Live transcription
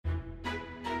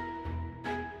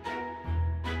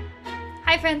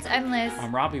Hi friends, I'm Liz.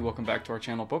 I'm Robby. Welcome back to our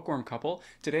channel, Bookworm Couple.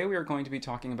 Today we are going to be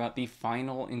talking about the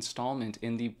final installment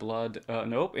in the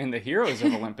in the Heroes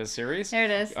of Olympus series. There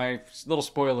it is. Little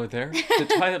spoiler there.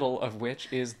 The title of which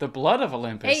is The Blood of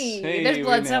Olympus. Hey, there's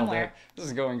blood somewhere. It. This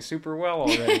is going super well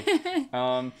already.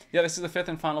 This is the fifth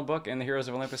and final book in the Heroes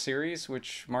of Olympus series,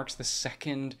 which marks the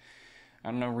second,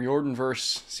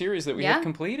 Riordanverse series that we have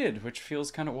completed, which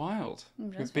feels kind of wild.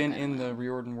 We've been in the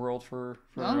Riordan world for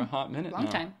a hot minute Long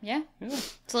now. time, yeah.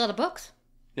 It's a lot of books.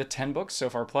 Yeah, 10 books so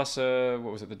far, plus, what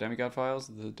was it, the Demigod Files?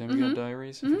 The Demigod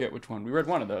Diaries? I forget which one. We read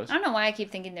one of those. I don't know why I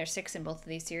keep thinking there's 6 in both of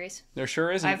these series. There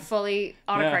sure isn't. I've fully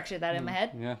auto-corrected that in my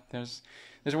head. Yeah,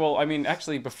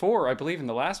 actually, before, I believe in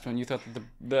the last one, you thought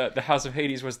that the House of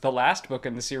Hades was the last book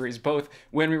in the series, both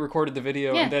when we recorded the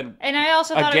video and then and I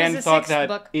also thought it was the 6th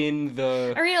book. In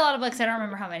the... I read a lot of books, I don't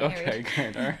remember how many I read.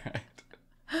 Okay, good, all right.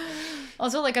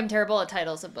 Also, I'm terrible at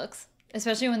titles of books,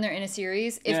 especially when they're in a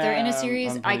series. If they're in a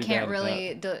series, I can't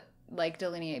really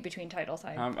delineate between titles.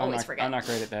 I always forget. I'm not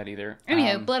great at that either.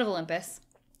 Anywho, Blood of Olympus.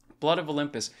 Blood of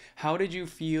Olympus. How did you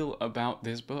feel about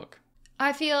this book?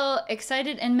 I feel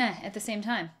excited and meh at the same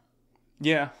time.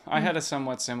 Yeah, I had a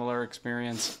somewhat similar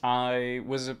experience. I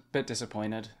was a bit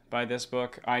disappointed by this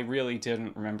book. I really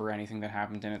didn't remember anything that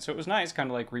happened in it, so it was nice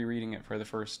kind of like rereading it for the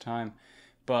first time.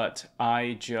 But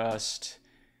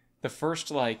the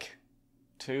first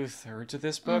 2/3 of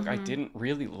this book I didn't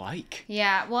really like.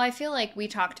 Yeah, well, I feel like we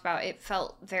talked about it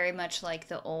felt very much like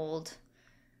the old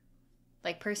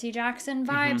Percy Jackson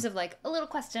vibes of a little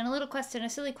question, a little question, a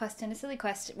silly question, a silly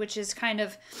quest, which is kind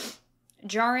of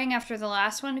jarring after the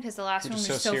last one because the last one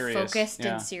was so focused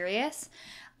and serious.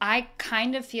 I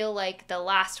kind of feel like the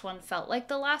last one felt like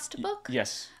the last book.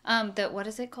 Yes. What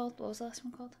is it called? What was the last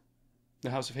one called?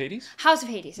 The House of Hades? House of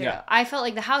Hades. Yeah. I felt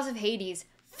like the House of Hades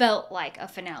felt like a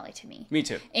finale to me. Me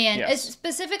too. And it's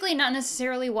specifically not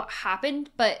necessarily what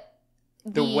happened, but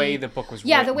the way the book was written.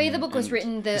 Yeah, the way the book was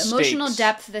written, the emotional stakes.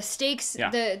 depth, the stakes,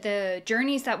 the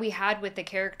journeys that we had with the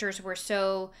characters were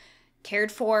so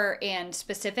cared for and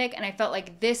specific, and I felt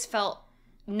like this felt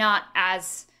not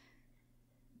as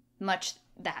much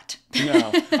that.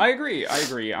 No, I agree.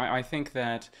 I think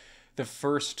that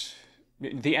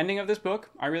the ending of this book,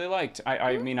 I really liked.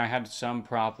 I mean, I had some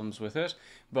problems with it,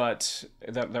 but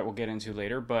that we'll get into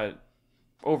later, but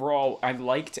overall, I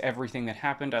liked everything that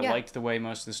happened. I liked the way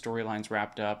most of the storylines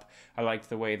wrapped up. I liked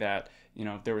the way that,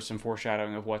 there was some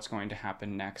foreshadowing of what's going to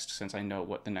happen next, since I know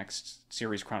what the next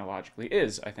series chronologically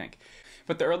is, I think.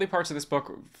 But the early parts of this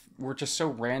book were just so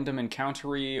random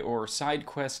encountery or side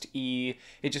quest-y.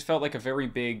 It just felt like a very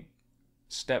big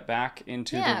step back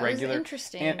into the regular. It was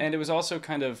interesting. And it was also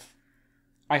kind of...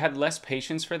 I had less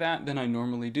patience for that than I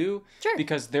normally do. Sure.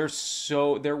 Because there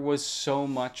was so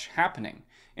much happening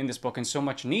in this book and so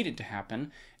much needed to happen.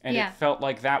 And it felt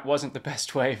like that wasn't the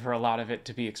best way for a lot of it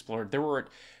to be explored. There were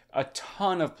a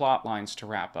ton of plot lines to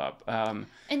wrap up. And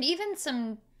even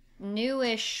some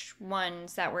newish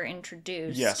ones that were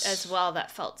introduced as well that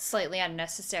felt slightly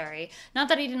unnecessary. Not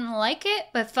that I didn't like it,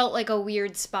 but felt like a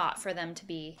weird spot for them to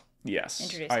be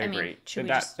introduced. I agree. Mean, should we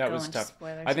just go was into tough.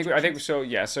 spoilers? I think so.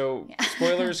 Yeah. So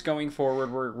spoilers going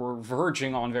forward. We're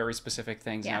verging on very specific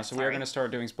things now. So we are going to start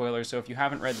doing spoilers. So if you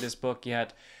haven't read this book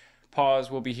yet,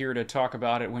 pause. We'll be here to talk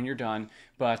about it when you're done.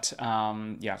 But I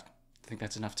think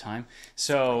that's enough time.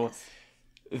 So.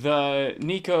 The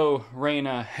Nico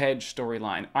Reina Hedge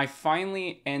storyline. I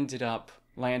finally ended up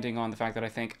landing on the fact that I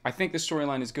think this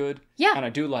storyline is good. Yeah. And I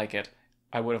do like it.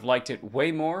 I would have liked it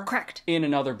way more. Correct. In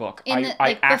another book.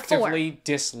 I actively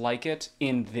dislike it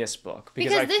in this book.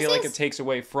 Because I feel like it takes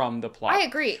away from the plot. I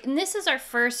agree. And this is our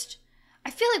first... I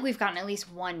feel like we've gotten at least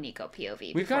one Nico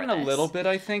POV. We've gotten a little bit,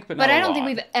 I think, but not a lot. But I don't think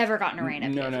we've ever gotten a Reina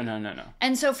POV. No.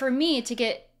 And so for me to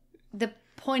get the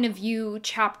point of view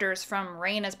chapters from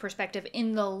Reina's perspective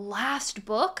in the last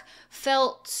book I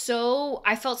felt so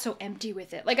empty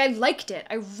with it. I liked it.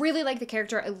 I really like the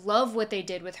character. I love what they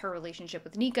did with her relationship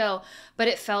with Nico, but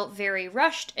it felt very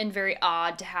rushed and very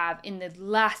odd to have in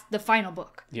the final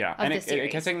book. Yeah, and it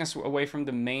kept taking us away from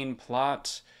the main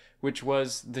plot, which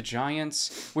was the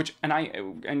giants,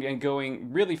 and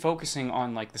going really focusing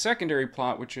on the secondary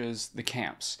plot, which is the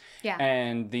camps,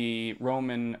 and the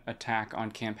Roman attack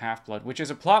on Camp Half-Blood, which is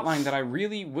a plot line that I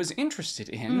really was interested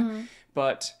in,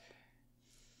 but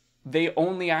they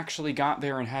only actually got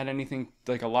there and had anything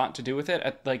a lot to do with it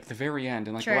at the very end,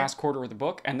 in the last quarter of the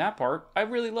book, and that part I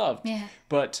really loved. Yeah,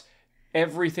 but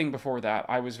everything before that,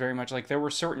 I was very much there were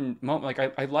certain moments,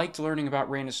 I liked learning about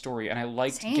Reina's story, and I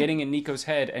liked getting in Nico's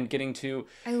head and getting to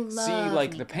see,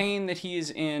 the pain that he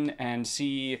is in, and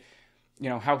see, you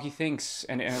know, how he thinks,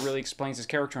 and it really explains his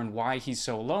character and why he's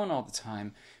so alone all the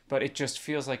time. But it just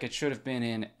feels like it should have been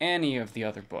in any of the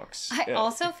other books. I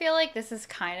also feel like this is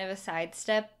kind of a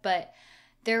sidestep, but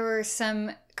there were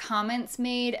some comments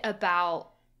made about,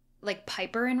 like,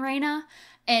 Piper and Reyna,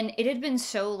 and it had been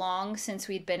so long since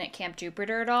we'd been at Camp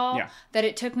Jupiter at all that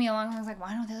it took me a long time. I was like,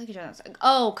 why don't they like each other? I was like,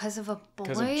 oh, because of a boy?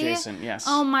 Because of Jason, yes.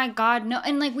 Oh my god, no.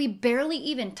 And, like, we barely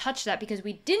even touched that because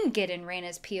we didn't get in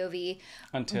Reyna's POV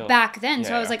until back then.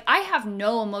 So I was like, I have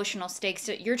no emotional stakes.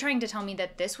 You're trying to tell me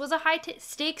that this was a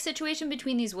high-stakes situation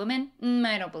between these women?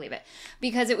 I don't believe it.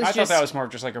 Because it was I thought that was more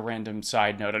of just like a random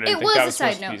side note. I didn't think that was a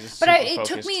side note. But it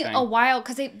took me a while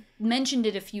because they mentioned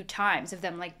it a few times of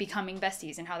them, like, becoming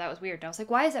besties and how that was weird. And I was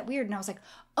like, why is that weird? And I was like,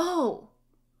 oh,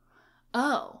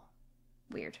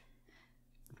 weird.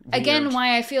 Again,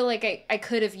 why I feel like I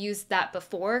could have used that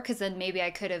before, because then maybe I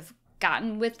could have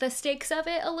gotten with the stakes of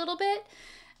it a little bit.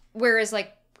 Whereas,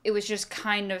 like, it was just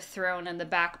kind of thrown in the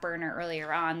back burner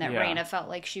earlier on that Reyna felt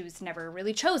like she was never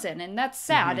really chosen. And that's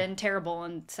sad and terrible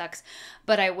and sucks.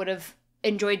 But I would have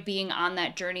enjoyed being on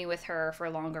that journey with her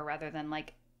for longer rather than,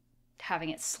 like, having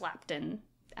it slapped in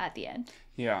at the end.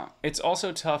 Yeah. It's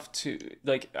also tough to,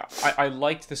 like, I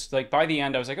liked this, like, by the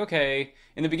end I was like, okay.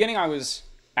 In the beginning I was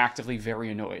actively very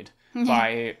annoyed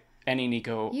by any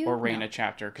Nico or Reyna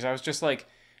chapter, because I was just like,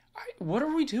 what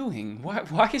are we doing?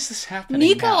 Why is this happening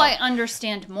Nico now? I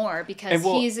understand more because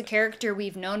he's a character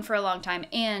we've known for a long time,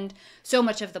 and so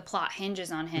much of the plot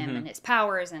hinges on him and his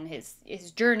powers and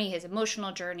his journey, his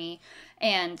emotional journey.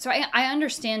 And so I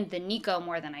understand the Nico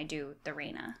more than I do the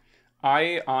Reyna.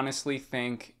 I honestly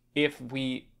think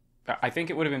I think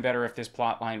it would have been better if this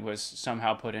plot line was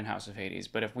somehow put in House of Hades,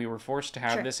 but if we were forced to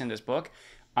have this in this book,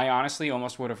 I honestly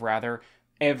almost would have rather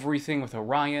everything with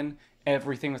Orion,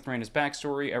 everything with Reyna's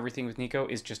backstory, everything with Nico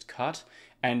is just cut,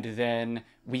 and then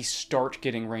we start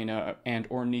getting Reyna and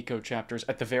or Nico chapters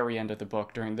at the very end of the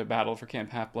book during the battle for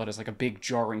Camp Half-Blood as like a big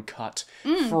jarring cut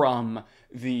from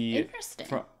the...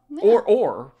 Interesting.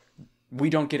 Or we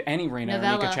don't get any Reyna or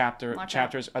Nico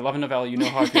chapters. I love a novella. You know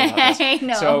how I feel about this. I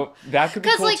know. So that could be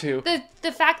cool, like, too.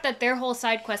 The fact that their whole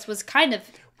side quest was kind of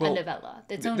a novella.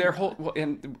 Its own novella.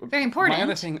 And very important. My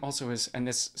other thing also is, and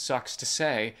this sucks to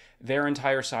say, their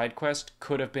entire side quest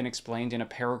could have been explained in a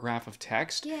paragraph of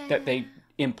text that they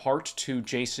impart to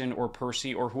Jason or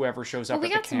Percy or whoever shows up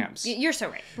at the camps. You're so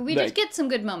right. But we did get some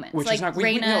good moments. Which like is not,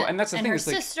 Reyna and that's the thing, her is,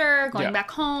 like, sister going back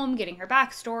home, getting her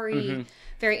backstory.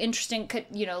 Very interesting.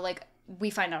 You know, like, we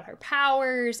find out her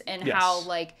powers and how,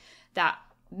 like, that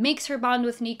makes her bond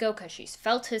with Nico because she's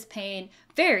felt his pain.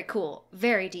 Very cool.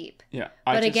 Very deep. Yeah.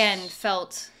 But again,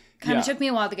 kind of took me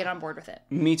a while to get on board with it.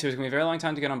 Me too. It took me a very long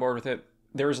time to get on board with it.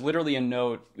 There was literally a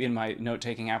note in my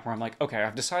note-taking app where I'm like, okay,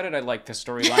 I've decided I like this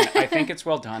storyline. I think it's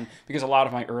well done, because a lot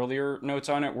of my earlier notes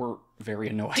on it were very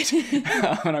annoyed.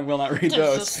 And I will not read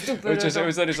those. It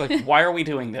was like, why are we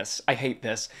doing this? I hate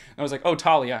this. And I was like, oh,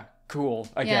 Talia, cool,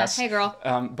 I guess. Hey, girl.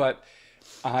 But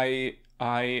I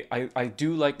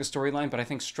do like the storyline, but I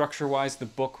think structure-wise, the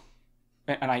book,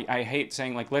 and I hate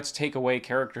saying, like, let's take away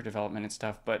character development and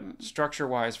stuff, but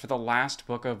structure-wise, for the last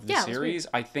book of the series,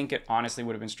 I think it honestly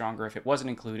would have been stronger if it wasn't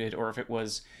included, or if it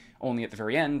was only at the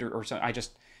very end, or something.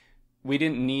 We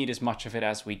didn't need as much of it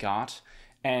as we got,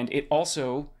 and it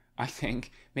also, I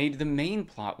think, made the main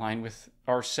plot line with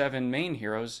our 7 main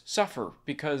heroes suffer,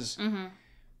 because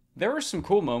there are some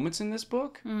cool moments in this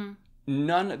book.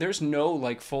 There's no,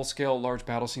 like, full-scale large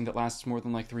battle scene that lasts more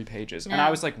than, like, 3 pages. No. And I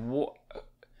was like, what?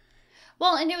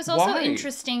 Well, and it was also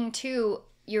interesting, too,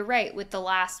 you're right, with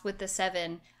the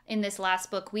 7, in this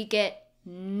last book, we get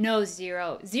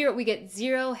we get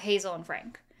 0 Hazel and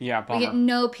Frank. Yeah, bummer. We get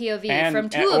no POV from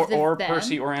two of them. Or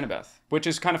Percy or Annabeth, which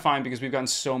is kind of fine because we've gotten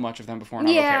so much of them before, and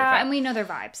I'm okay with that. And we know their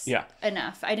vibes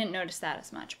enough. I didn't notice that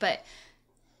as much. But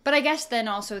I guess then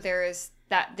also there is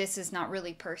that this is not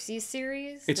really Percy's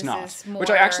series. It's not. More... Which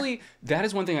that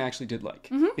is one thing I actually did like,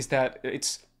 is that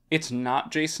it's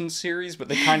not Jason's series, but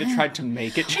they kind of tried to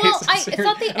make it Jason's series. I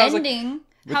thought the ending,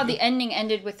 the ending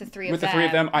ended with the 3 of them. With the 3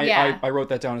 of them, I wrote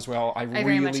that down as well. I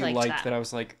really liked that. I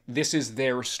was like, this is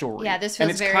their story. Yeah, this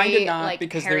feels very, kind of not, like,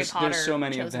 because Harry there's so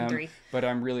many of them. 3. But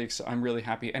I'm really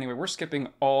happy. Anyway, we're skipping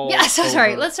all. Yeah, so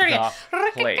sorry. Let's start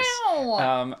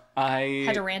again. I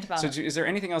had to rant about it. So, is there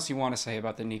anything else you want to say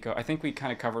about the Nico? I think we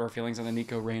kind of covered our feelings on the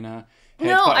Nico Reyna.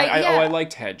 No, I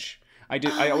liked Hedge. I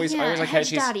did. I always like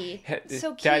Hedge. Daddy.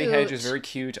 So cute. Daddy Hedge is very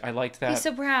cute. I liked that. He's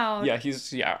so proud.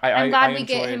 Yeah, I'm glad we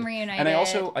get him reunited.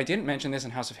 And I didn't mention this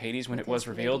in House of Hades when it was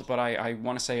revealed, but I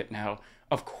want to say it now.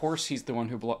 Of course, he's the one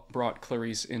who brought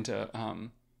Clarice into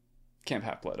Camp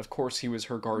Half-Blood. Of course, he was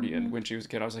her guardian when she was a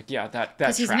kid. I was like, yeah, that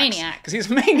Because he's a tracks. maniac. Because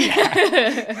he's a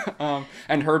maniac.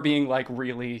 And her being like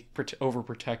really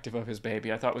overprotective of his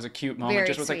baby, I thought was a cute moment. Very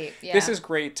Just was sweet, like, yeah. this is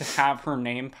great to have her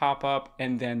name pop up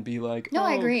and then be like, no, oh,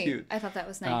 I agree. cute. I thought that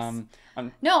was nice.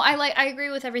 No, I agree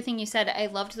with everything you said. I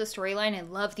loved the storyline. I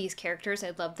love these characters.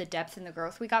 I love the depth and the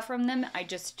growth we got from them. I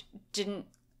just didn't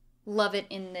love it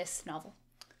in this novel.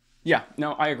 Yeah,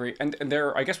 no, I agree. And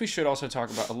there, I guess we should also talk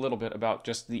about a little bit about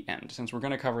just the end, since we're going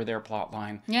to cover their plot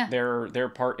line. Yeah. Their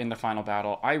part in the final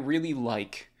battle. I really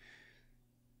like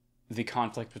the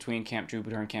conflict between Camp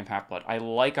Jupiter and Camp Half-Blood. I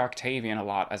like Octavian a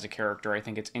lot as a character. I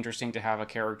think it's interesting to have a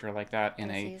character like that in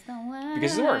a... He's the worst.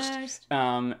 Because he's the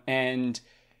worst. And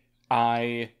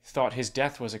I thought his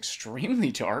death was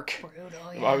extremely dark.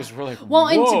 Brutal, yeah. I was really like, well,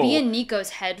 and whoa. to be in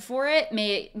Nico's head for it,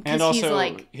 and also he's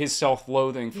like... his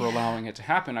self-loathing for allowing it to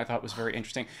happen, I thought was very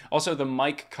interesting. Also, the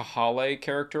Mike Kahale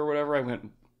character or whatever, I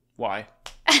went, why?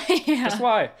 Yeah. Just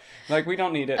why? Like, we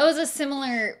don't need it. It was a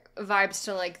similar vibes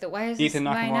to like the why is Ethan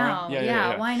this, Nakamura? why now?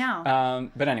 Yeah. Why now?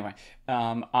 But anyway,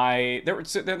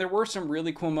 there were some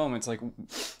really cool moments, like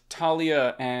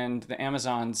Talia and the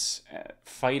Amazons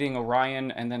fighting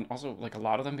Orion, and then also like a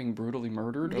lot of them being brutally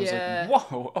murdered. I was like,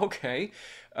 whoa, okay.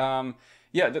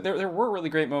 Yeah, there were really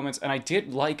great moments, and I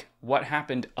did like what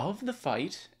happened of the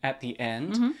fight at the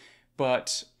end,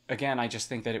 but again, I just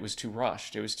think that it was too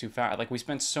rushed. It was too fast. Like, we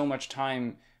spent so much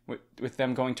time with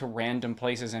them going to random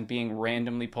places and being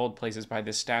randomly pulled places by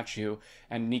this statue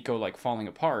and Nico like falling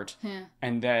apart. Yeah.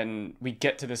 And then we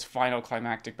get to this final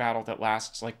climactic battle that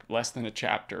lasts like less than a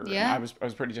chapter. Yeah. And I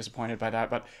was pretty disappointed by that,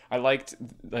 but I liked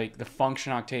like the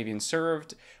function Octavian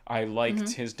served. I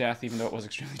liked his death, even though it was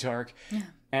extremely dark. Yeah.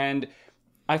 And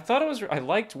I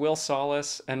liked Will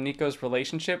Solace and Nico's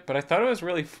relationship, but I thought it was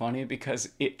really funny because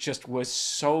it just was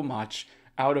so much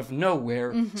out of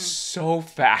nowhere so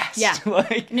fast. Yeah.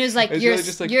 Like, and it was like, you're really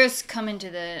just like, you're coming to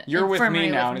the you're with me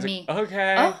now. With and me. He's like,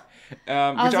 okay. Oh.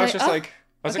 Which I was just like,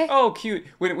 I was okay. like, oh, cute.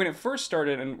 When it first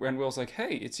started and Will's like,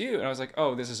 hey, it's you. And I was like,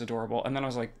 oh, this is adorable. And then I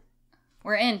was like,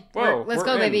 we're in. Whoa, Let's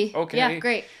go, in. baby. Okay. Yeah,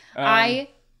 great. I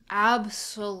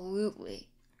absolutely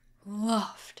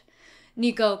loved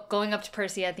Nico going up to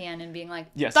Percy at the end and being like,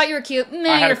 yes. Thought you were cute.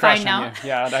 Meh, you're fine now. You.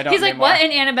 Yeah, I don't. He's like, what?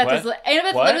 And Annabeth what?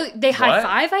 Literally, they high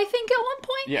five, I think, at one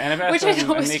point. Yeah, Annabeth which and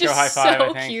Nico high five, so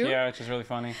I think. cute. Yeah, which is really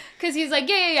funny. Because he's like,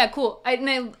 yeah, cool. I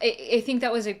think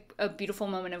that was a beautiful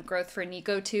moment of growth for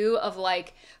Nico, too, of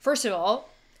like, first of all,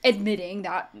 admitting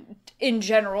that in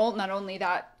general, not only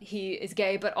that he is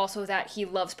gay, but also that he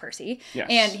loves Percy. Yes.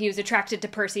 And he was attracted to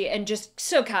Percy and just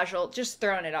so casual, just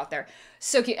throwing it out there.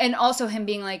 So cute. And also him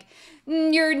being like,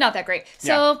 you're not that great.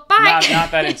 So bye.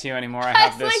 Not that into you anymore. I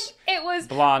have this like, it was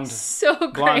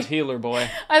blonde healer boy.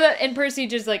 I thought, and Percy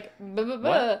just like,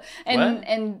 What?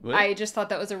 and What? I just thought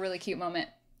that was a really cute moment.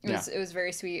 It was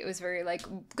very sweet. It was very like,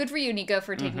 good for you, Nico,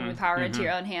 for taking the power into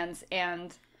your own hands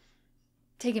and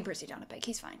taking Percy down a peg.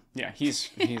 He's fine. Yeah, he's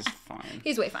fine.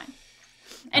 He's way fine.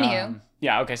 Anywho.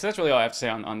 Yeah, okay, so that's really all I have to say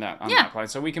on that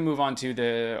plot. So we can move on to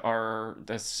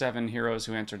the 7 heroes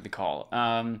who answered the call.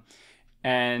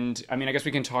 And I mean, I guess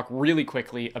we can talk really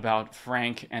quickly about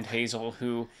Frank and Hazel,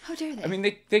 who... How dare they? I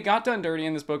mean, they got done dirty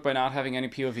in this book by not having any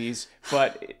POVs,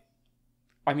 but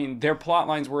I mean, their plot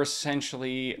lines were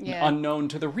essentially unknown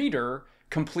to the reader,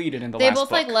 completed in the last book. They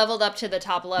both like leveled up to the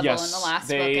top level in the last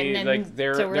book, and then like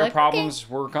their problems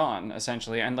were gone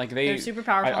essentially, and like they're super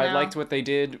powerful. I liked what they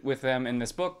did with them in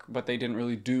this book, but they didn't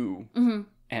really do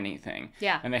anything.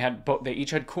 Yeah, and they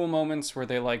each had cool moments where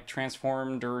they like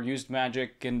transformed or used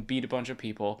magic and beat a bunch of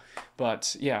people.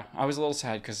 But yeah, I was a little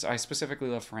sad because I specifically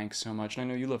love Frank so much, and I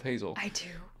know you love Hazel. I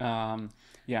do.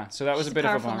 Yeah, so that was a bit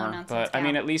of a bummer, but I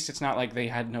mean, at least it's not like they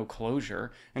had no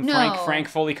closure. And Frank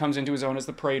fully comes into his own as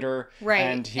the Praetor, right?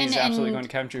 And he's absolutely going to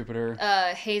Camp Jupiter.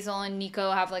 Hazel and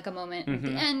Nico have like a moment at the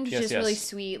end, which is really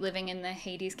sweet, living in the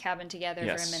Hades cabin together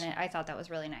for a minute. I thought that was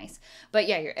really nice, but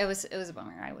yeah, it was a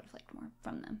bummer. I would have liked more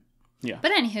from them. Yeah.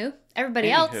 But anywho,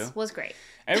 everybody else was great.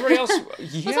 Everybody else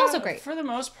was also great for the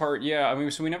most part. Yeah, I mean,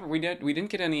 so we didn't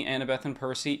get any Annabeth and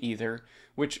Percy either,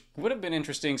 which would have been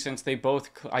interesting since they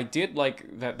both. I did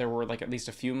like that there were like at least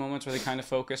a few moments where they kind of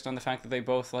focused on the fact that they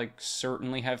both like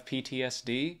certainly have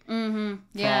PTSD.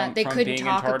 Yeah, they couldn't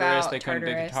talk about They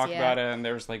couldn't talk about it, and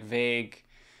there was like vague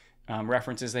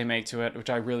references they make to it, which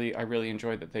I really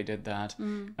enjoyed that they did that.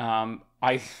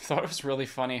 I thought it was really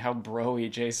funny how bro-y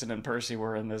Jason and Percy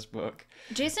were in this book.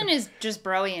 Jason is just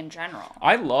bro-y in general.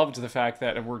 I loved the fact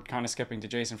that, we're kind of skipping to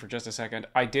Jason for just a second,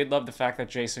 I did love the fact that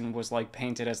Jason was, like,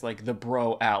 painted as, like, the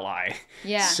bro ally.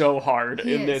 Yeah. So hard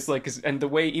in this, is. like, and the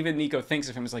way even Nico thinks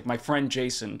of him is, like, my friend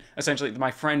Jason. Essentially,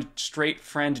 my straight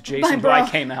friend Jason, who I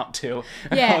came out to.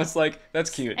 Yeah. I was like, that's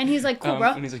cute. And he's like, cool,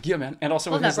 bro. And he's like, yeah, man. And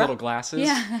also with his little glasses.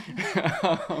 Yeah.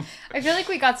 I feel like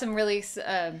we got some really...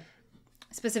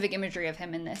 specific imagery of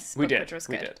him in this book, which was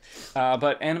good. We did.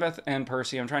 But Annabeth and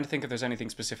Percy, I'm trying to think if there's anything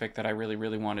specific that I really,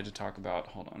 really wanted to talk about.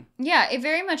 Hold on. Yeah, it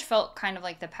very much felt kind of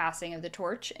like the passing of the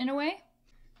torch in a way.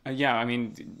 Yeah, I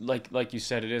mean, like you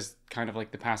said, it is kind of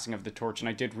like the passing of the torch, and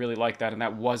I did really like that, and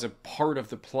that was a part of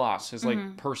the plot, is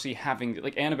like Percy having,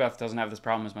 like, Annabeth doesn't have this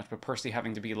problem as much, but Percy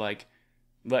having to be like,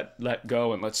 let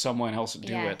go and let someone else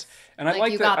do it. And I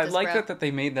like that. I like that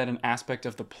they made that an aspect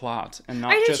of the plot and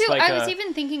not just like. I was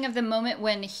even thinking of the moment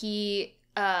when he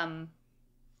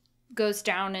goes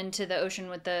down into the ocean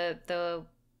with the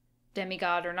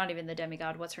demigod, or not even the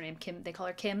demigod. What's her name? Kim. They call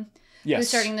her Kim. Yes. Who's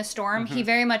starting the storm. He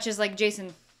very much is like,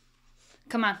 Jason,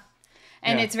 come on.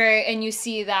 And it's very, and you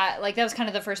see that, like, that was kind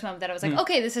of the first moment that I was like,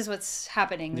 okay, this is what's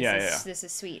happening. This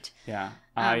is sweet. Yeah.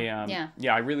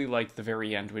 I really liked the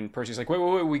very end when Percy's like, wait,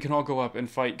 we can all go up and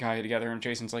fight Gaia together. And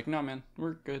Jason's like, no, man,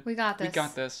 we're good. We got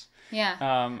this.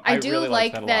 Yeah. I do really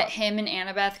like that him and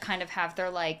Annabeth kind of have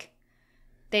their, like,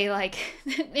 they, like,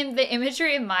 in the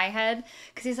imagery in my head,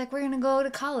 because he's like, we're going to go to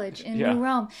college in New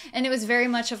Rome. And it was very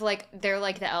much of, like, they're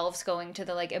like the elves going to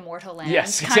the, like, immortal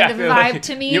lands kind of vibe like,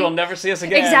 to me. You will never see us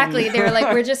again. Exactly. They were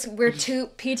like, we're too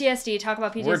PTSD, talk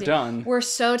about PTSD. We're done. We're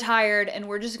so tired, and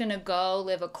we're just going to go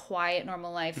live a quiet,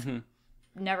 normal life.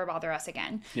 Never bother us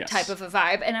again type of a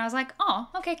vibe. And I was like, oh,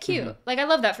 okay, cute. Like, I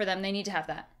love that for them. They need to have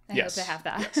that. I hope they have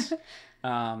that. Yes.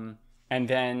 And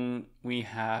then we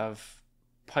have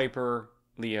Piper,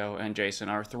 Leo, and Jason,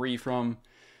 are three from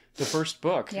the first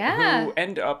book, who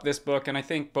end up this book, and I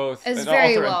think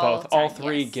all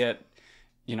three get,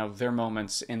 you know, their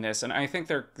moments in this, and I think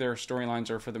their storylines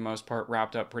are for the most part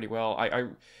wrapped up pretty well.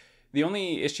 The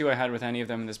only issue I had with any of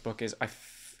them in this book is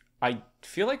I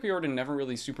feel like Riordan never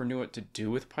really super knew what to do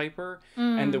with Piper,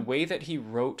 and the way that he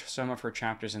wrote some of her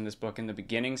chapters in this book in the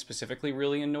beginning specifically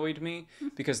really annoyed me,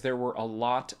 because there were a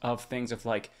lot of things of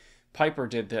like, Piper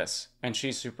did this, and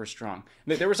she's super strong.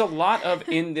 There was a lot of,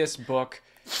 in this book,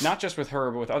 not just with her,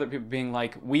 but with other people being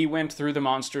like, we went through the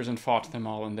monsters and fought them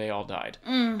all, and they all died.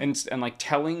 And like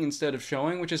telling instead of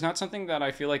showing, which is not something that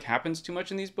I feel like happens too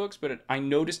much in these books, but I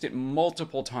noticed it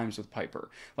multiple times with Piper.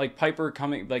 Like, Piper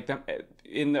coming, like,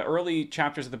 in the early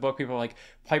chapters of the book, people are like,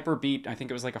 Piper beat, I think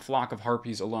it was like a flock of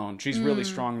harpies alone. She's really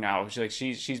strong now.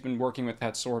 She's been working with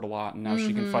that sword a lot, and now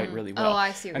she can fight really well. Oh,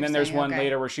 I see what and then you're there's one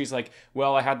later where she's like,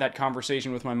 well, I had that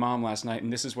conversation with my mom last night,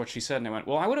 and this is what she said. And I went,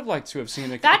 well, I would have liked to have seen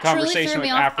the conversation with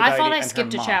Aphrodite. I thought I and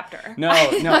skipped her a mom. chapter. No,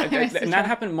 and that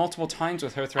happened multiple times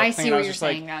with her throughout the thing. I see what was you're just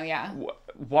saying like, now, yeah.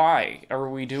 Why are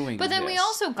we doing this? But then we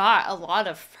also got a lot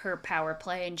of her power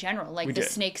play in general, like the did.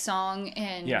 snake song,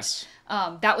 and Yes.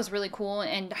 That was really cool,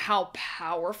 and how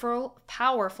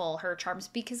powerful her charm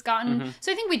speak has gotten.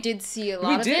 So I think we did see a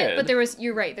lot of it, but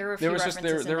you're right, there were a few references in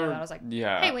there that I was like,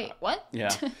 hey, wait, what?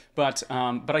 Yeah, but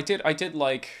I did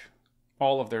like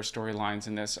all of their storylines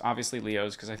in this. Obviously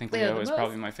Leo's, because I think Leo is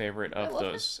probably my favorite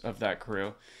of that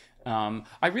crew.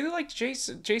 I really liked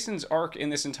Jason's arc in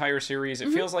this entire series. It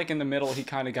feels like in the middle he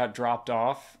kind of got dropped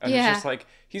off, and it's just like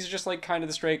he's just like kind of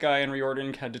the straight guy, and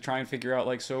Riordan had to try and figure out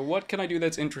like, so what can I do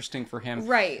that's interesting for him?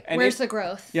 Right. And where's the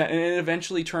growth? Yeah, and it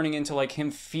eventually turning into like him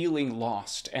feeling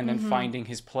lost and then finding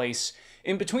his place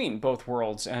in between both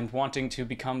worlds and wanting to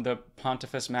become the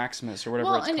Pontifex Maximus or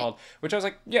whatever it's called, which I was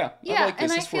like, I like this.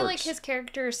 And I works. feel like his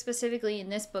character specifically in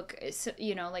this book is,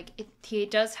 you know, like he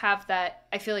does have that.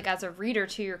 I feel like as a reader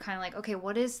too, you're kind of like, okay,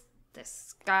 what is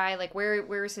this guy like?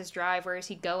 Where is his drive? Where is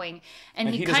he going? And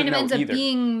he kind of ends up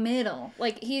being middle.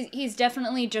 Like he's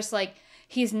definitely just like,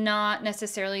 he's not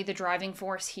necessarily the driving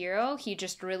force hero. He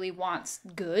just really wants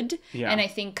good, and I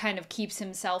think kind of keeps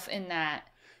himself in that.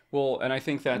 Well, and I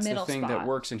think that's the thing spot. that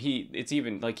works, and he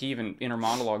even inner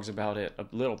monologues about it a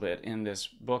little bit in this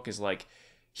book, is like,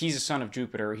 he's a son of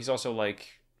Jupiter. He's also like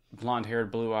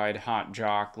blonde-haired, blue-eyed, hot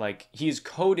jock. Like, he's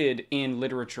coded in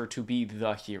literature to be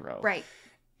the hero. Right.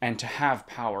 And to have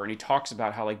power. And he talks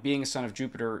about how, like, being a son of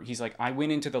Jupiter, he's like, I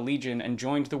went into the Legion and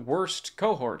joined the worst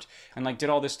cohort and, like, did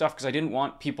all this stuff because I didn't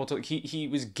want people to... He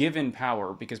was given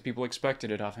power because people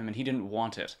expected it of him, and he didn't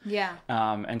want it. Yeah.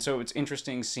 And so it's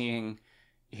interesting seeing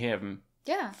him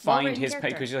find his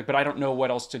pace, because he's like, but I don't know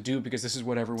what else to do because this is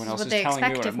what everyone else is telling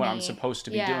me what I'm supposed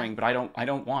to be doing, but I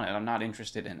don't want it. I'm not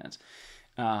interested in it.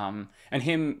 And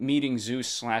him meeting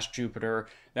Zeus / Jupiter,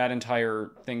 that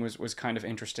entire thing was kind of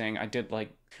interesting. I did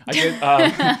like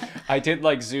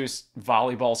Zeus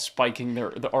volleyball spiking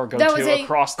the Argo 2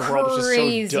 across the world, which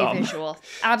is so dumb. Visual.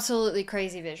 Absolutely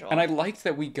crazy visual. And I liked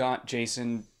that we got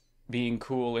Jason being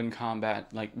cool in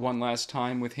combat, like one last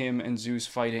time with him and Zeus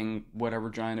fighting whatever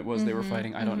giant it was they were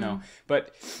fighting. I don't know.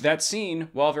 But that scene,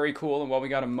 while very cool, and while we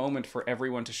got a moment for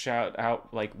everyone to shout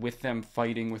out, like, with them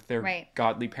fighting with their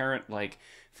godly parent, like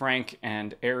Frank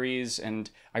and Ares, and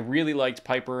I really liked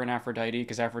Piper and Aphrodite,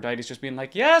 because Aphrodite's just being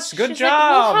like, yes, good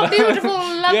job! Like, oh, how beautiful,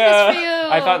 love this for you!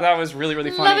 I thought that was really,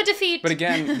 really funny. Love a defeat! But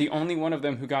again, the only one of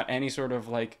them who got any sort of,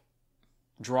 like,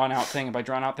 drawn out thing, and by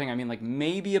drawn out thing I mean like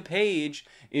maybe a page,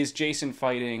 is Jason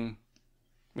fighting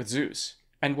with Zeus.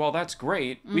 And while that's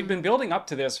great, we've been building up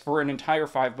to this for an entire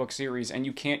 5-book series, and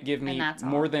you can't give me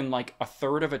more than like a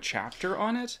third of a chapter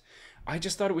on it. I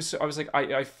just thought it was so, I was like,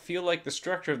 I feel like the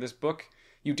structure of this book,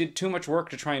 you did too much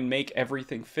work to try and make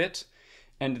everything fit,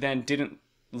 and then didn't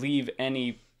leave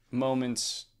any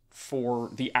moments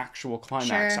for the actual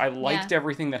climax. Sure, I liked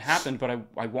everything that happened, but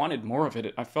I wanted more of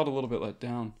it. I felt a little bit let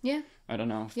down. Yeah. I don't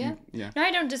know. No,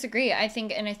 I don't disagree. I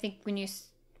think when you,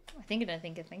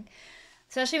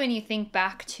 especially when you think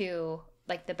back to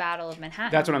like the Battle of Manhattan.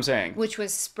 That's what I'm saying. Which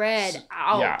was spread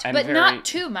out, but not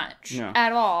too much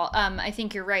at all. I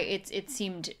think you're right. It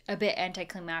seemed a bit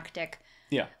anticlimactic.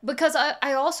 Yeah. Because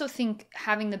I also think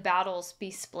having the battles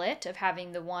be split, of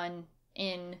having the one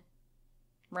in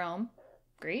Rome,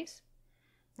 Greece?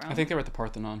 Rome? I think they were at the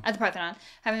Parthenon. At the Parthenon.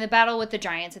 Having the battle with the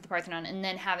giants at the Parthenon, and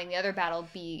then having the other battle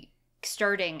be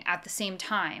starting at the same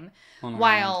time,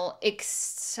 while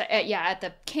at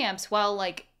the camps, while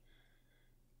like,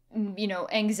 you know,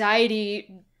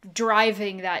 anxiety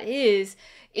driving that is,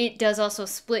 it does also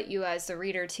split you as the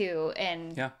reader too,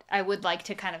 and I would like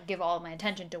to kind of give all my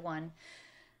attention to one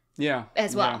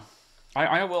as well.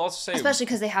 I will also say, especially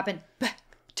because they happen back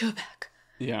to back.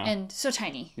 Yeah. And so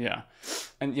tiny. Yeah.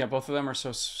 And both of them are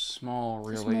so small,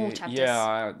 really. Small chapters.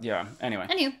 Yeah.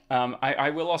 Anyway. I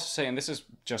will also say, and this is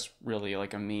just really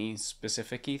like a me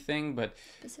specific-y thing, but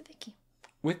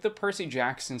with the Percy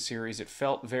Jackson series, it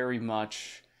felt very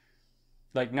much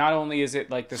like, not only is it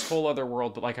like this whole other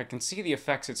world, but like I can see the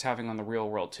effects it's having on the real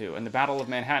world too. And the Battle of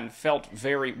Manhattan felt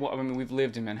very, well, I mean, we've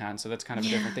lived in Manhattan, so that's kind of a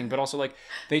different thing, but also like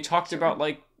they talked about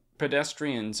like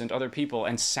pedestrians and other people,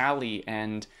 and Sally,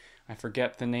 and I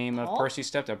forget the name of Percy's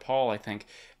stepdad, Paul, I think,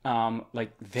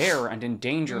 like there and in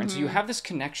danger. And so you have this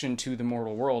connection to the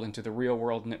mortal world and to the real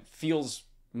world, and it feels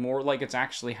more like it's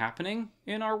actually happening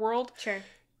in our world. Sure.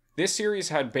 This series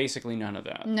had basically none of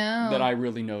that. No. That I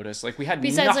really noticed. Like, we had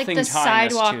besides nothing like the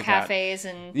sidewalk cafes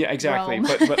that. And yeah, exactly. Rome.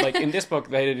 But like in this book,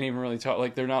 they didn't even really talk.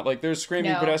 Like, they're not like there's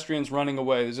screaming pedestrians running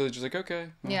away. They're just like, okay.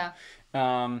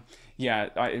 Well.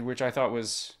 Which I thought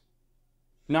was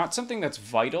not something that's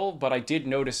vital, but I did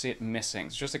notice it missing.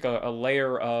 It's just like a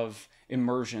layer of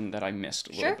immersion that I missed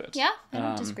a little bit. Yeah, I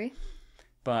don't disagree.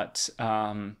 But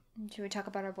should we talk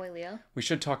about our boy Leo? We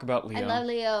should talk about Leo. I love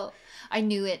Leo. I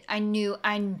knew it. I knew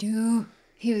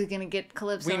he was gonna get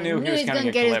Calypso. We knew he was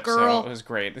gonna get Calypso. His girl. It was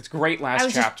great. It's great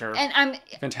last chapter. And I'm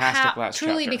fantastic last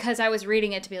chapter. Truly, because I was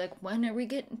reading it to be like, when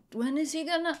is he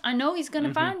gonna? I know he's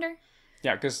gonna find her.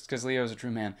 Yeah, because Leo's a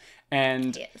true man,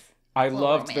 and I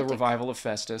loved the revival of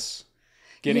Festus.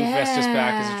 Getting Festus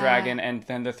back as a dragon, and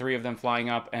then the three of them flying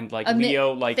up, and like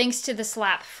Leo, like thanks to the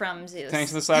slap from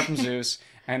Zeus,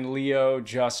 and Leo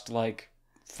just like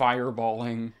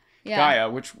fireballing Gaia,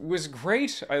 which was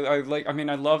great. I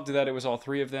loved that it was all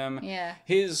three of them. Yeah,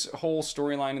 his whole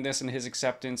storyline in this, and his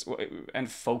acceptance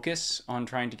and focus on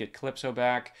trying to get Calypso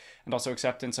back, and also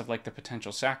acceptance of like the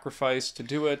potential sacrifice to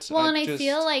do it. Well, I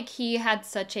feel like he had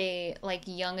such a like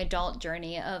young adult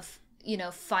journey of, you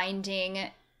know, finding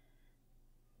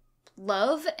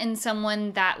love and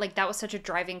someone that like that was such a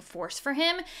driving force for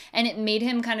him, and it made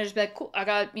him kind of just be like, cool, I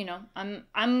got, you know,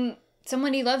 I'm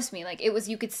somebody loves me. Like, it was,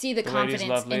 you could see the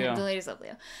confidence in him. The ladies love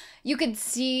Leo. You could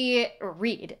see or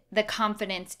read the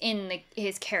confidence in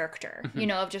his character, you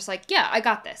know, of just like, yeah, I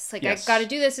got this. Like, I got to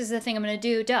do this. This is the thing I'm going to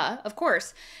do. Duh, of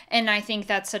course. And I think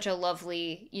that's such a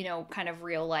lovely, you know, kind of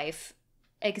real life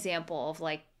example of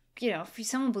like, you know, if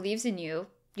someone believes in you,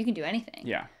 you can do anything.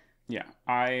 Yeah. Yeah.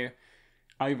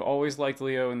 I've always liked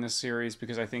Leo in this series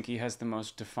because I think he has the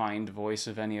most defined voice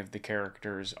of any of the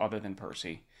characters other than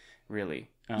Percy, really.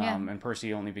 And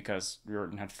Percy only because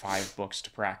Riordan had 5 books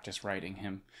to practice writing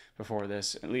him before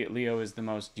this. Leo is the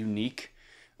most unique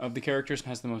of the characters and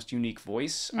has the most unique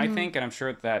voice, I think, and I'm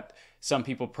sure that some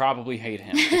people probably hate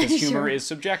him because humor is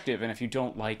subjective, and if you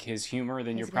don't like his humor,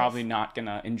 then you're probably not going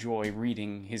to enjoy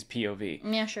reading his POV.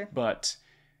 Yeah, sure. But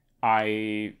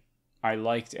I I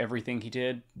liked everything he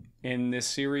did in this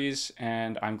series,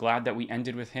 and I'm glad that we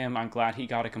ended with him. I'm glad he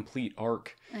got a complete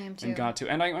arc. I am too.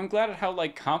 And I'm glad at how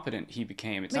like competent he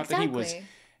became. It's not that he was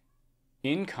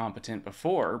incompetent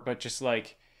before, but just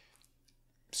like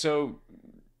so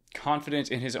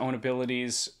confident in his own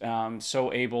abilities,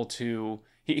 so able to...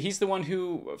 He's the one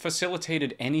who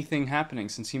facilitated anything happening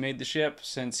since he made the ship,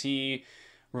 since he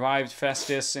revived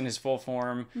Festus in his full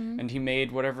form, and he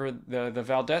made whatever the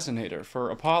Valdesignator for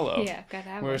Apollo. Yeah, got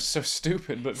that. Where it's so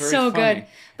stupid, but very so funny. Good.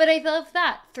 But I love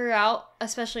that throughout,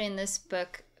 especially in this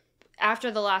book.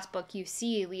 After the last book, you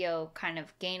see Leo kind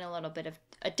of gain a little bit of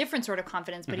a different sort of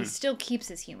confidence, but he still keeps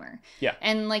his humor. Yeah.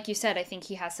 And like you said, I think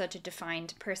he has such a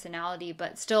defined personality,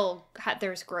 but still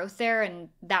there's growth there, and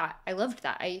that I loved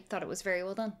that. I thought it was very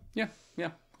well done. Yeah.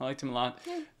 I liked him a lot.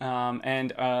 Yeah.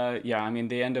 I mean,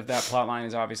 the end of that plot line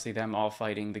is obviously them all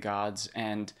fighting the gods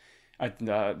and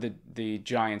the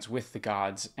giants with the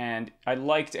gods. And I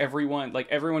liked everyone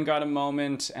got a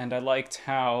moment, and I liked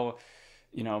how,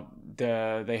 you know,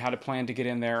 they had a plan to get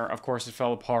in there. Of course, it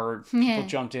fell apart. People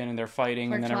jumped in and they're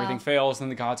fighting, and then everything fails. Then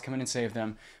the gods come in and save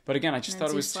them. But again, I just thought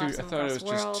it was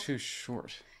just too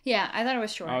short. Yeah, I thought it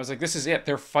was short. I was like, this is it.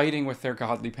 They're fighting with their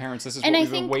godly parents. This is what we've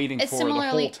been waiting for the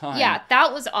whole time. Yeah,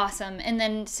 that was awesome. And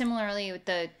then similarly with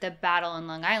the battle in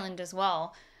Long Island as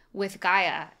well with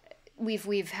Gaia,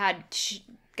 we've had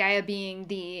Gaia being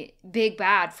the big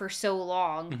bad for so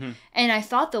long, and I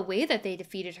thought the way that they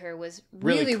defeated her was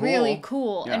really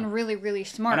cool and really, really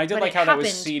smart. And I did like how that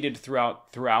was seeded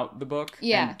throughout the book.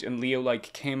 Yeah, and Leo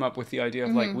like came up with the idea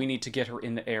of like, we need to get her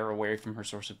in the air away from her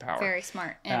source of power. Very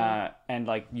smart. And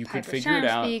like you could Piper's figure it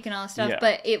out. Speak and all that stuff,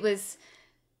 but it was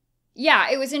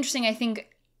interesting. I think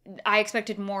I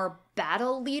expected more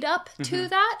battle lead up to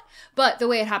that, but the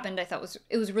way it happened, I thought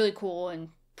it was really cool, and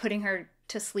putting her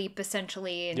to sleep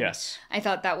essentially. And yes, I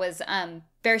thought that was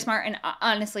very smart, and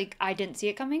honestly I didn't see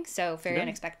it coming, so very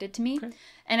unexpected to me.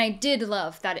 And I did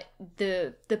love that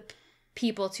the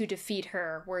people to defeat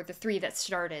her were the three that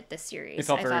started this series.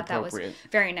 I thought that was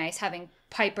very nice, having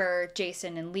Piper,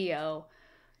 Jason, and Leo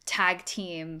tag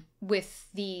team with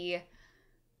the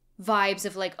vibes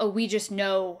of like, oh, we just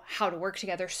know how to work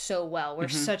together so well. We're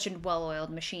such a well-oiled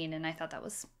machine, and I thought that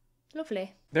was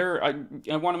lovely. I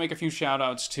want to make a few shout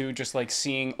outs to just like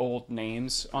seeing old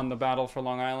names on the battle for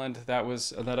Long Island. That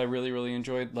I really, really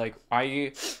enjoyed. Like,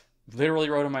 I literally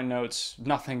wrote in my notes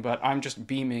nothing but I'm just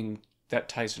beaming that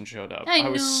Tyson showed up. I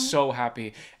was so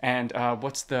happy. And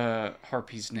what's the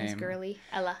harpy's name? Miss Girly.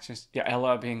 Ella.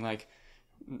 Ella being like,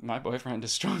 my boyfriend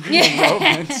is stronger than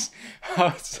Romans.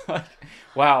 It's like,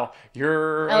 wow,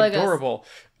 you're adorable.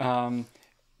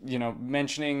 You know,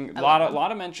 mentioning a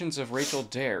lot of mentions of Rachel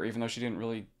Dare, even though she didn't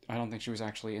really, I don't think she was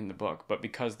actually in the book, but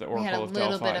because the Oracle of Delphi. We had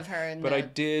a little bit of her but I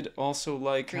did also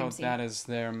like how that is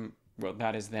them.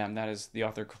 That is the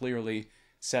author clearly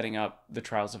setting up the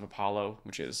Trials of Apollo,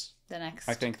 which is the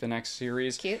next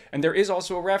series. Cute. And there is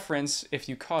also a reference, if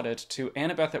you caught it, to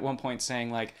Annabeth at one point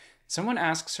saying like, someone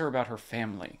asks her about her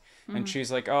family, and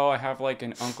she's like, oh, I have like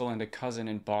an uncle and a cousin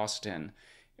in Boston.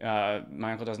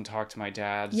 My uncle doesn't talk to my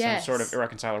dad. Some sort of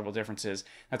irreconcilable differences.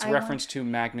 That's a reference to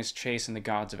Magnus Chase and the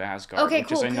Gods of Asgard,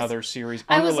 which is another series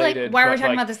unrelated. I was like, why are we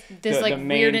talking about this like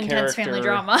weird, intense family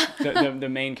drama? the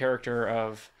main character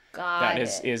of that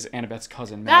is Annabeth's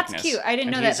cousin Magnus. That's cute. I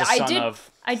didn't know that.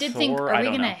 I did think, are we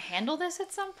going to handle this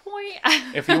at some point?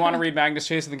 If you want to read Magnus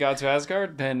Chase and the Gods of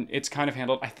Asgard, then it's kind of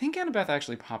handled. I think Annabeth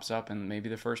actually pops up in maybe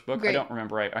the first book. Great. I don't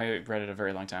remember. I read it a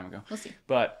very long time ago. We'll see.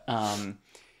 But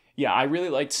yeah, I really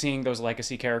liked seeing those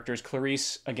legacy characters.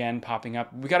 Clarice, again, popping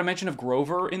up. We got a mention of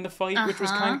Grover in the fight, which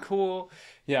was kind of cool.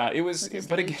 Yeah, it was.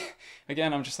 But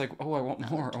again, I'm just like, oh, I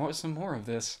want more. I want some more of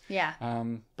this. Yeah.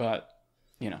 But,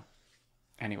 you know.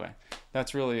 Anyway,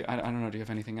 that's really... I don't know. Do you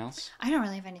have anything else? I don't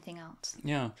really have anything else.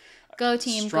 Yeah. Go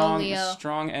team, go Leo.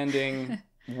 Strong ending,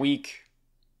 weak,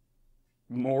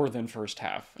 more than first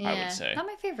half, I would say. Not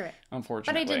my favorite.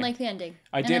 Unfortunately. But I did like the ending.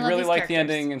 I did really like the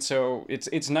ending, and so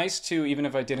it's nice to, even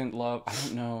if I didn't love... I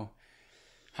don't know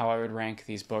how I would rank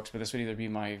these books, but this would either be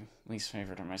my least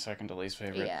favorite or my second to least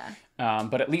favorite. Yeah.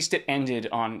 But at least it ended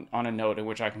on a note in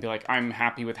which I can be like, I'm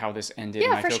happy with how this ended,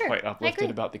 and I feel quite uplifted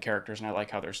about the characters, and I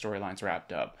like how their storylines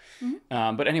wrapped up.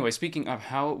 But anyway, speaking of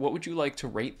what would you like to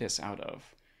rate this out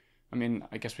of? I mean,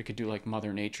 I guess we could do like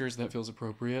Mother Nature's. That feels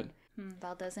appropriate.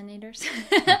 Valdesinators.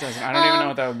 I don't even know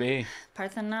what that would be.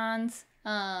 Parthenons.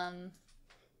 Would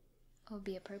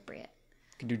be appropriate.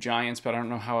 Could do giants, but I don't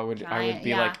know how I would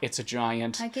be like, it's a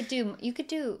giant. You could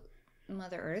do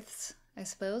Mother Earth's. I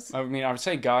suppose. I mean, I would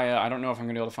say Gaia. I don't know if I'm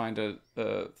going to be able to find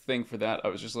a thing for that. I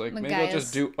was just like, maybe I'll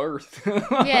just do Earth.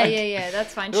 Yeah,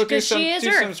 that's fine. Because she is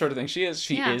Earth. Some sort of thing. She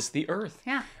is the Earth.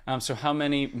 Yeah. So how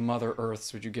many Mother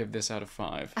Earths would you give this out of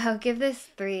 5? I'll give this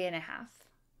 3.5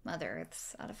 Mother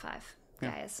Earths out of 5.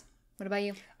 Guys, what about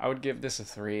you? I would give this a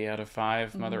 3 out of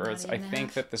 5 Mother Earths. I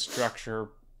think that the structure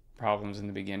problems in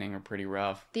the beginning are pretty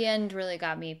rough. The end really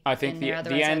got me. I think the end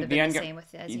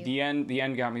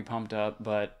got me pumped up,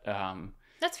 but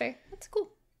that's fair. That's cool.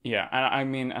 Yeah,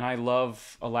 and I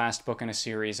love a last book in a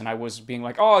series, and I was being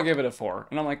like, oh, I'll give it a 4,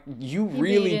 and I'm like, you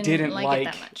really didn't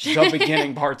like the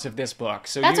beginning parts of this book,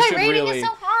 so that's you why should rating really. Is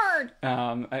so hard.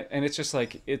 And it's just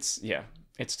like it's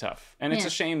tough, and it's a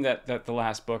shame that the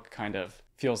last book kind of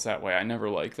feels that way. I never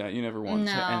like that. You never want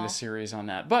to end a series on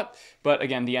that. But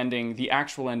again, the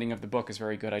actual ending of the book is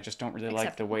very good. I just don't really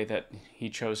like the way that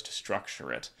he chose to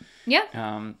structure it.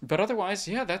 Yeah. But otherwise,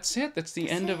 that's it. That's the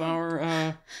end of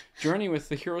our journey with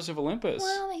the Heroes of Olympus.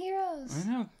 Well, the heroes. I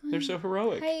know. They're so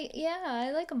heroic.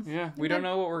 I like them. Yeah, we don't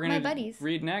know what we're going to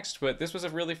read next, but this was a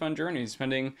really fun journey.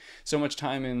 Spending so much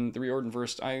time in the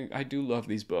Riordanverse. I do love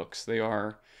these books. They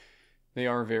are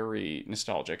very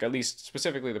nostalgic, at least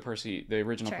specifically the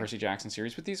original Percy Jackson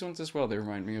series, but these ones as well, they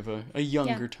remind me of a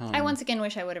younger time. I once again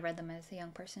wish I would have read them as a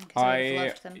young person, because I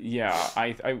loved them. Yeah,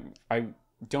 I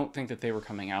don't think that they were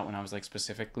coming out when I was like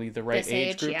specifically the right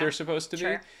age group they're supposed to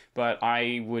be, but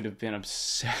I would have been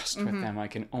obsessed with them. I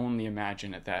can only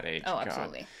imagine at that age. Oh,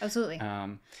 absolutely.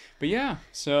 But yeah,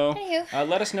 so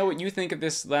let us know what you think of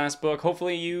this last book.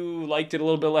 Hopefully you liked it a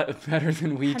little bit better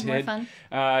than we did. More fun.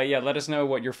 Let us know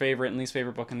what your favorite and least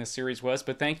favorite book in this series was.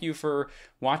 But thank you for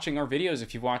watching our videos.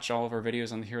 If you've watched all of our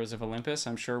videos on the Heroes of Olympus,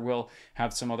 I'm sure we'll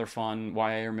have some other fun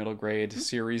YA or middle grade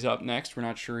series up next. We're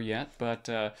not sure yet, but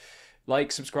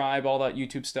like, subscribe, all that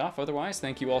YouTube stuff. Otherwise,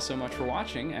 thank you all so much for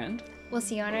watching, and we'll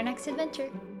see you on our next adventure.